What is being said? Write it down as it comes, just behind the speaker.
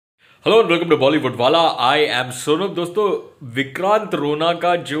Hello and welcome to Bollywood वाला। I am सोनप। दोस्तों, विक्रांत रोना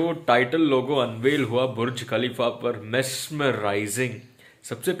का जो टाइटल लोगो अनवेल हुआ बुर्ज खलीफा पर, मेस्मराइजिंग।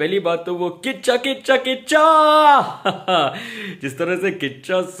 सबसे पहली बात तो वो किच्चा किच्चा किच्चा जिस तरह से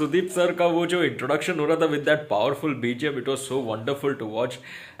किच्चा सुदीप सर का वो जो इंट्रोडक्शन हो रहा था with that powerful BGM, it was so wonderful to watch.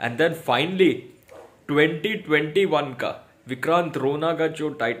 And then finally 2021 का विक्रांत रोना का जो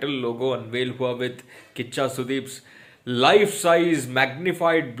टाइटल लोगो अनवेल हुआ with Kichcha सुदीप्स life size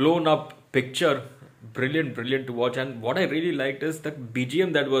magnified blown up picture. Brilliant to watch. And what I really liked is the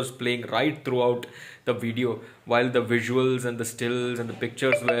BGM that was playing right throughout the video, while the visuals and the stills and the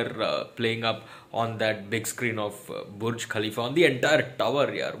pictures were playing up on that big screen of Burj Khalifa, on the entire tower.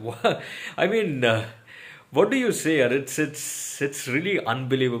 Yeah, I mean, what do you say? Yaar? It's really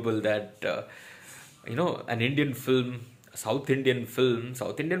unbelievable that an Indian film, south Indian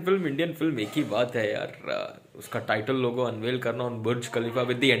film Indian film एक ही बात है यार। उसका title लोगो unwell करना on Burj Khalifa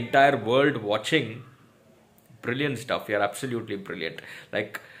with the entire world watching, brilliant stuff यार, absolutely brilliant.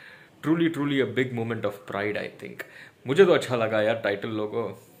 Like truly a big moment of pride I think. मुझे तो अच्छा लगा यार title logo.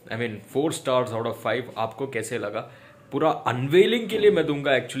 I mean 4 stars out of 5। आपको कैसे लगा? पूरा अनवेलिंग के लिए मैं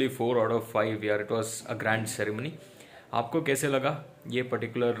दूंगा एक्चुअली 4 आउट ऑफ 5 यार। It was a grand ceremony. आपको कैसे लगा ये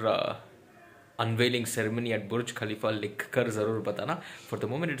particular unveiling ceremony at Burj Khalifa? लिख कर जरूर बताना। For the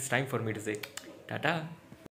moment it's time for me to say tata.